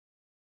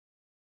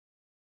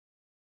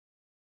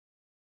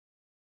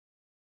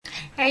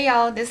Hey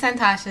y'all, this is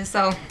Santasha.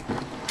 So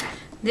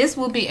this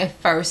will be a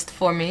first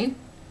for me,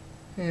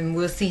 and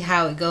we'll see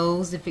how it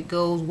goes. If it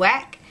goes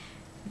whack,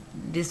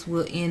 this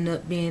will end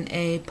up being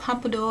a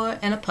pompadour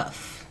and a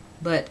puff.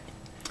 But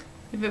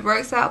if it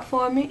works out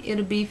for me,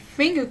 it'll be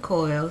finger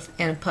coils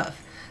and a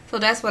puff. So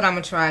that's what I'm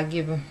gonna try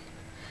giving.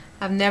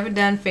 I've never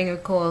done finger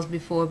coils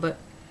before, but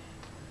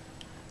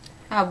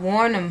I've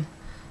worn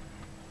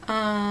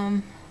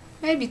them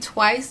maybe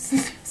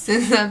twice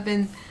since I've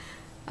been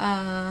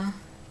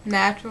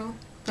natural.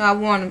 So I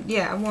worn them,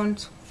 yeah, I worn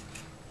them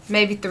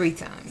maybe 3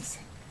 times.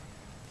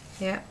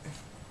 Yep.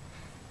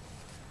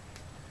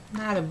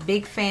 Not a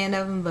big fan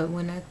of them, but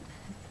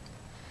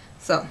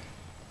so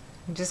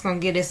I'm just gonna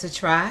give this a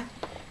try.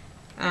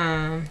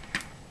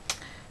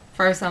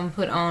 First I'm gonna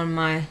put on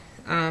my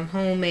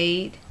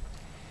homemade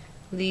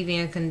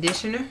leave-in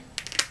conditioner.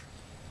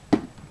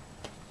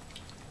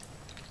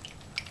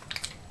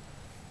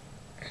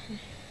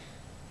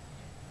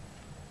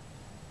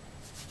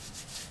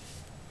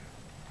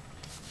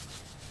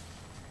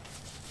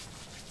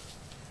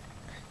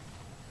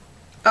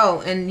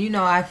 Oh, and you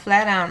know, I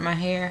flat ironed my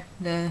hair,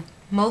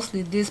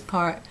 mostly this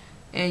part,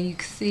 and you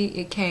can see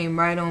it came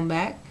right on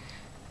back.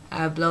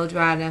 I blow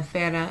dried and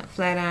flat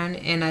ironed,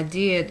 and I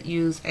did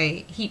use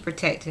a heat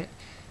protectant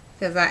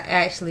because I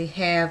actually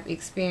have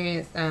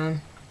experienced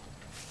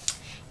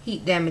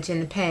heat damage in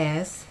the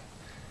past.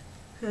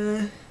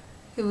 It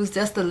was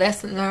just a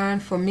lesson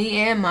learned for me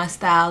and my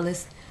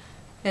stylist.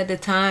 At the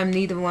time,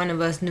 neither one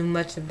of us knew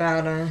much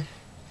about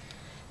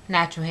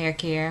natural hair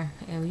care,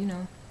 and you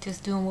know,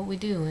 just doing what we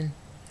do, and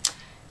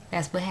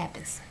that's what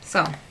happens.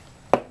 So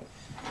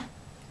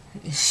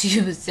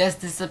she was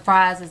just as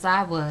surprised as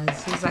I was.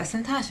 She was like,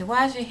 "Santasha,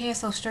 why is your hair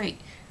so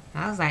straight?"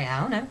 I was like,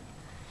 "I don't know."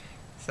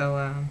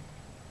 So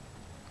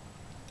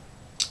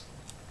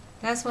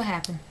that's what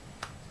happened.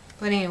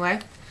 But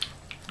anyway,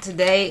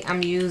 today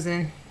I'm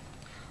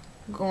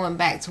going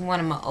back to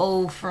one of my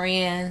old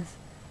friends,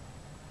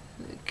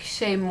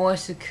 Shea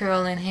Moisture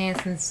Curl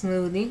Enhancing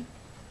Smoothie.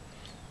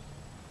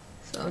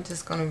 So I'm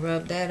just gonna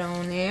rub that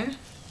on there.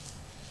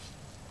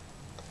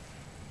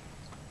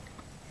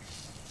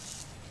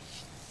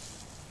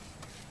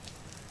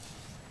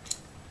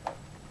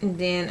 And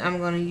then I'm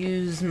going to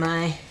use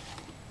my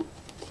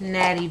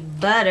natty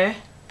butter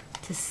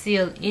to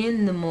seal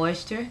in the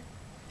moisture.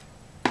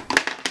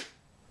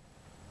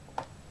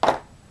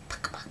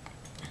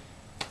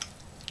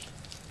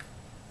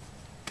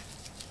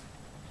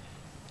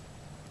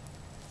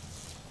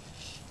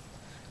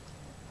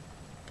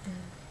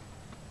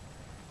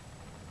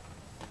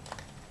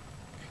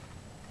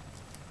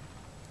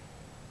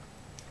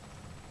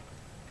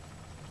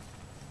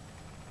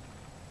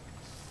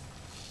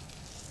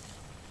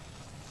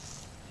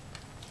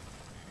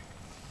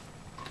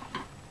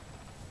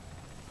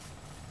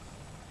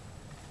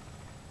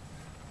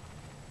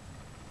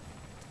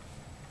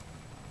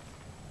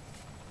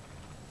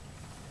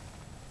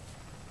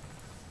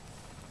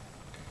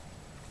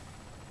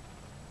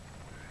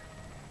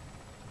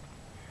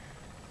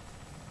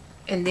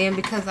 And then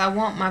because I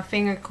want my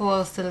finger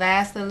coils to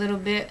last a little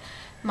bit,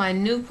 my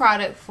new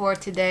product for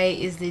today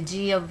is the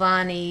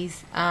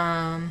Giovanni's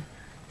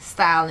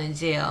Styling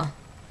Gel.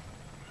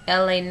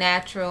 L.A.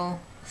 Natural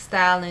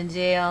Styling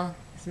Gel.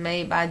 It's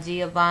made by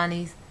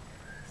Giovanni's.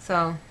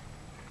 So,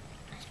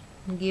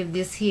 give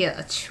this here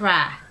a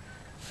try.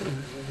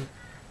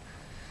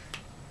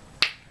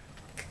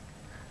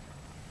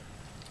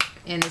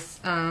 And it's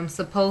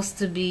supposed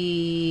to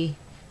be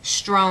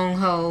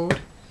stronghold.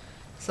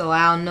 So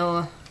I'll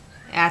know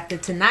after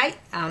tonight,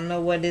 I'll know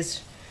what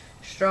is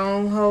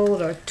stronghold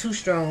or too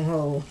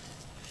stronghold.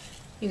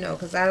 You know,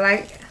 because I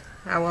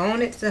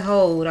want it to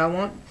hold.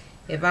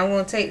 If I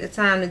want to take the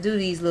time to do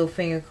these little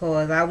finger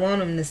coils, I want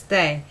them to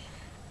stay.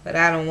 But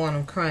I don't want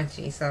them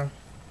crunchy, so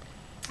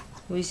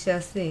we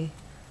shall see.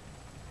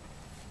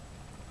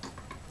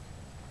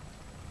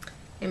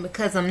 And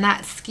because I'm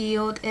not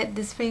skilled at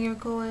this finger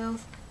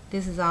coils,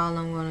 this is all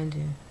I'm going to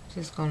do.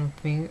 Just going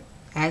to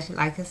actually,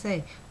 like I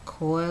say,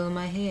 coil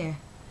my hair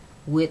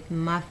with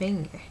my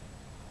finger.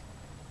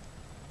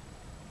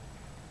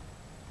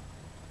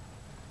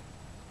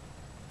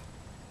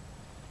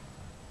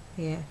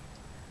 Yeah.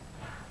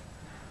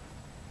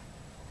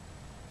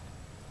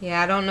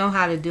 Yeah, I don't know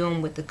how to do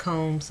them with the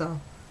comb,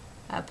 so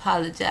I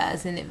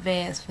apologize in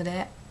advance for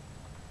that.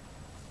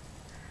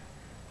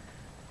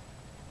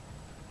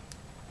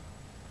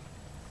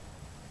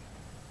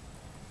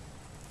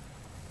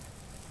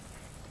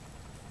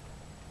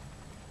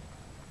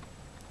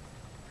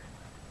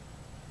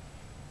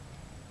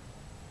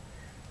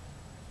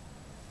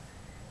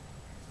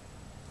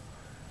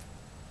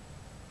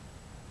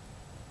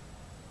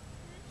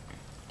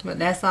 But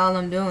that's all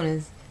I'm doing,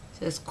 is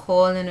just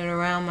coiling it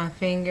around my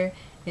finger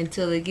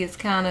until it gets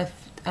kind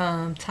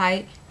of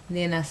tight.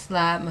 Then I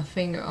slide my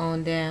finger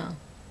on down.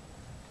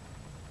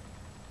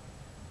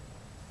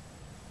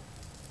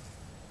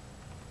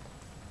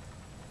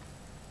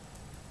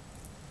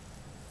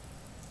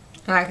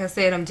 Like I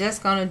said, I'm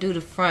just going to do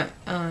the front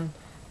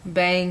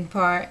bang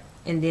part,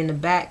 and then the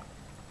back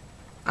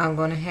I'm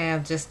going to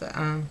have just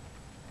the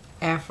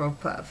Afro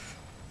puff.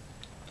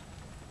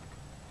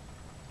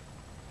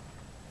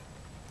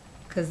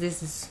 Because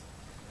this is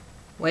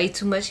way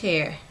too much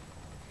hair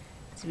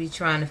to be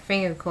trying to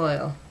finger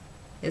coil,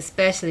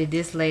 especially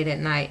this late at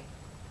night.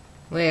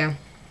 Well,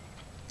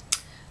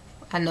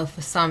 I know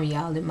for some of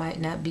y'all it might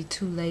not be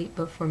too late,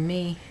 but for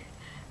me,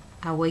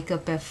 I wake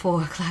up at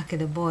 4 o'clock in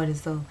the morning,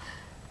 so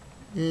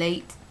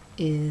late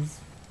is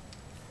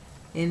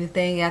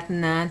anything after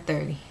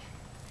 9:30.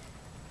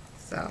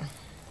 So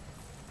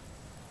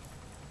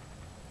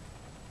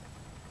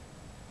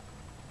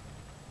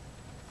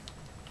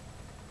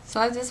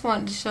I just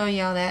wanted to show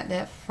y'all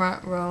that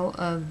front row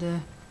of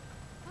the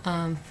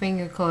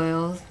finger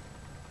coils,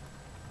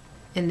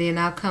 and then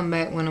I'll come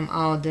back when I'm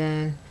all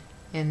done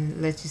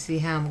and let you see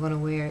how I'm going to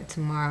wear it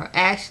tomorrow.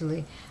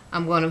 Actually,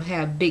 I'm going to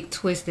have a big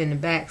twist in the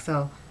back,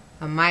 so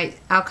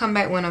I'll come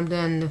back when I'm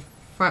done the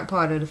front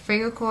part of the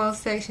finger coil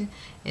section,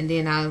 and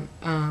then I'll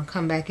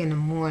come back in the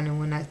morning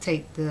when I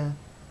take the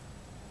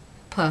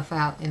puff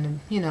out and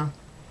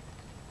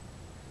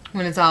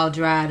when it's all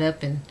dried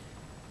up and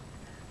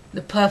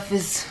the puff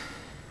is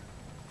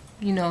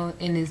in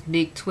this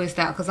big twist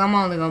out, because I'm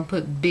only gonna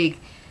put big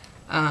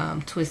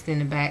twist in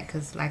the back,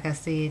 because like I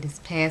said, it's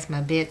past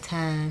my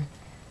bedtime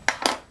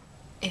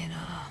and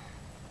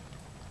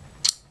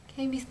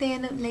can't be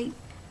staying up late.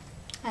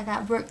 I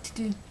got work to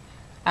do.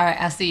 Alright,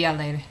 I'll see y'all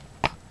later.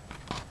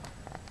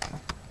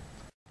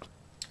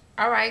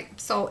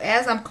 Alright, so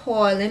as I'm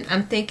coiling,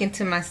 I'm thinking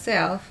to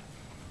myself,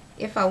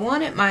 if I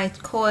wanted my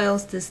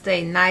coils to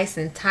stay nice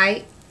and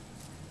tight,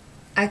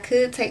 I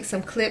could take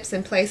some clips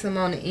and place them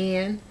on the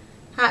end.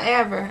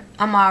 However,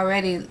 I'm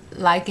already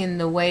liking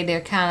the way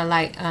they're kind of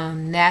like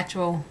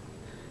natural,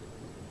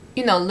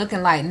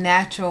 looking like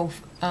natural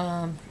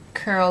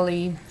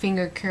curly,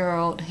 finger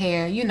curled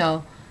hair.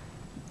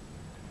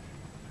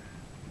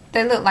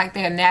 They look like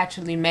they're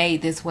naturally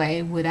made this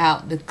way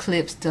without the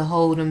clips to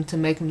hold them to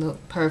make them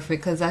look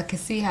perfect, because I can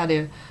see how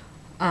they're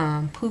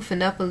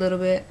poofing up a little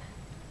bit.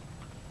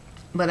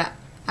 But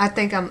I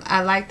think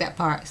I like that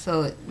part,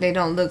 so they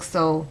don't look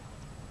so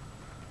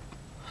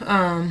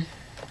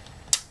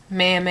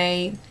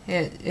man-made,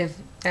 if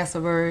that's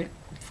a word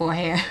for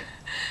hair.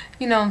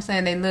 You know what I'm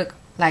saying? They look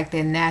like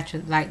they're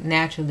natural, like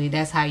naturally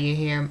that's how your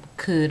hair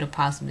could or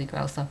possibly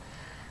grow. So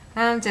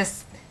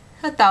just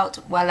a thought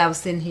while I was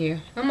sitting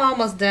here. I'm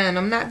almost done.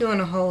 I'm not doing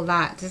a whole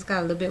lot, just got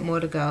a little bit more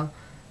to go,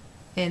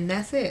 and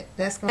that's it.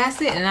 That's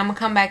it. And I'm gonna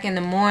come back in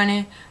the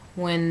morning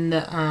when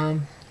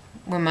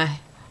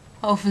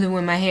hopefully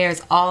when my hair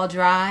is all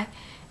dry,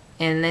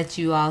 and let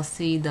you all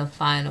see the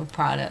final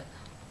product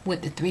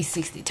with the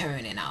 360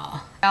 turn and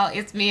all. Well,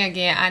 it's me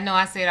again. I know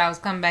I said I was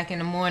coming back in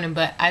the morning,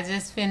 but I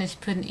just finished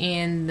putting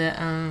in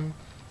the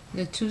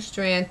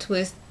 2-strand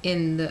twist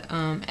in the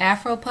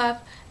Afro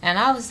puff, and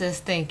I was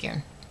just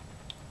thinking,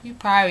 you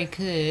probably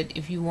could,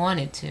 if you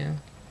wanted to,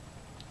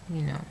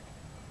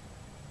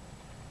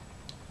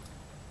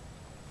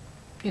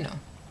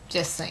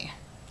 just saying,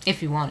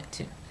 if you wanted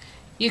to,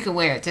 you could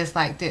wear it just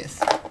like this.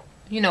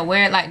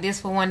 Wear it like this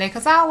for one day,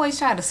 because I always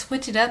try to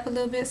switch it up a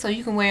little bit, so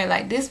you can wear it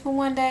like this for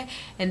one day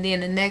and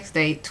then the next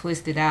day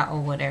twist it out or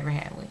whatever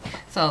have we.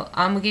 So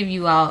I'm gonna give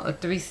you all a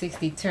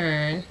 360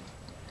 turn.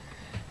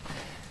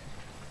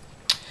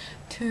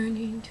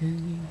 Turning.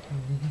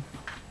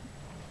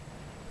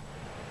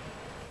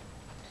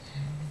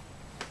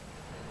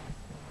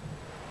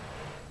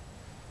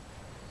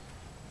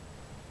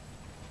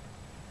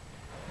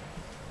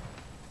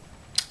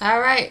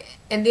 Alright,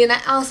 and then I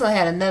also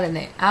had another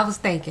thing. I was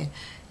thinking,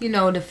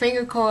 the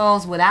finger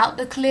coils without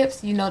the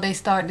clips, they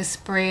start to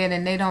spread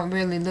and they don't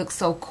really look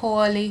so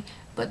coily,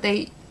 but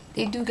they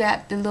do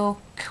got the little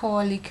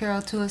coily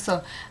curl to it.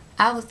 So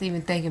I was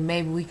even thinking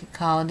maybe we could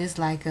call this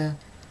like a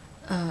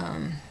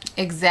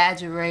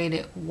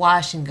exaggerated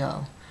wash and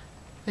go,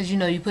 because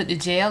you put the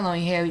gel on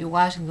your hair with your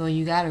wash and go,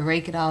 you got to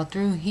rake it all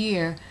through.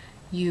 Here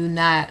you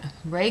not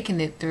raking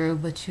it through,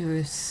 but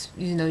you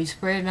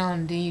spread it on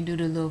and then you do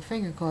the little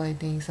finger coil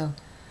thing. So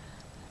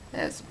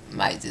that's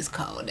might just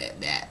call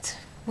it that.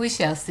 We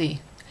shall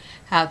see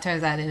how it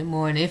turns out in the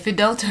morning. If it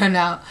don't turn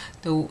out,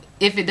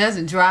 if it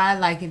doesn't dry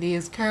like it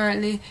is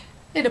currently,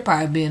 it'll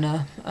probably be in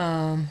a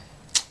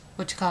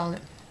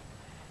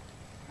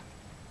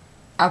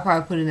I'll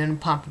probably put it in a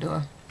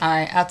pompadour.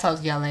 Alright, I'll talk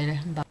to y'all later.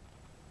 Bye.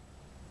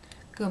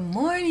 Good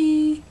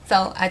morning.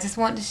 So I just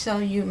wanted to show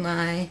you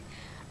my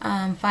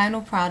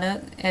final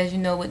product. As you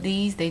know, with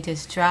these, they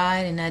just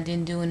dried and I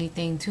didn't do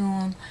anything to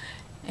them.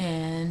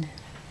 And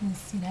you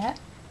see that?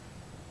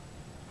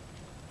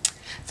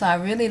 So I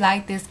really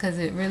like this because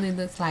it really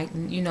looks like,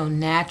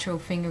 natural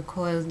finger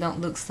coils. Don't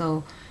look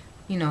so,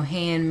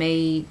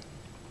 handmade,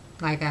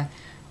 like I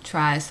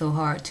tried so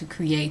hard to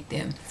create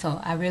them. So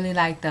I really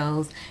like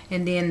those.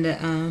 And then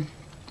the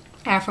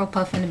Afro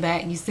puff in the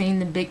back. You seen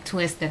the big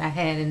twist that I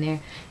had in there.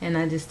 And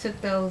I just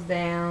took those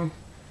down.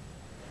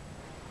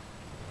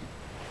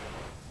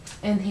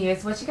 And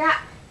here's what you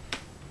got.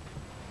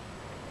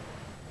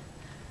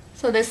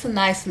 So this is a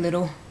nice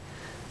little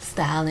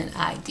styling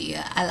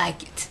idea. I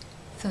like it.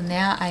 So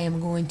now I am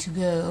going to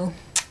go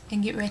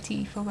and get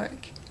ready for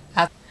work.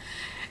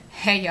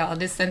 Hey y'all,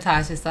 this is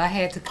Santasha. So I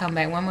had to come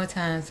back one more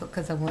time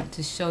because I want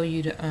to show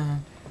you the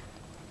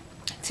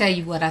tell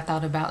you what I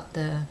thought about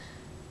the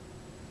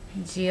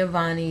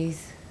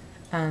Giovanni's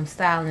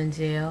styling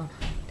gel,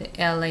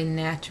 the L.A.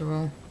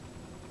 natural,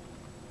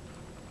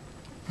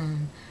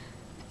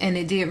 and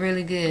it did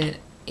really good.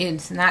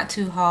 It's not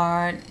too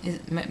hard.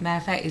 Matter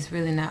of fact, it's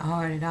really not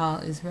hard at all.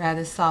 It's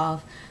rather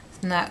soft.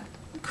 It's not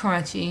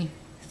crunchy.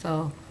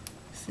 So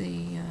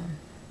see,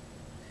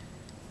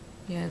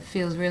 yeah, it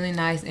feels really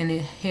nice, and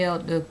it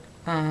held the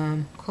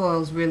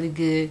coils really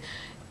good.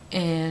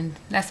 And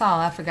that's all.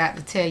 I forgot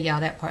to tell y'all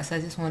that part, so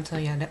I just want to tell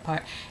y'all that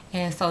part.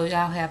 And so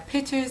y'all have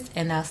pictures,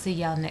 and I'll see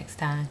y'all next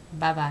time.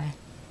 Bye bye.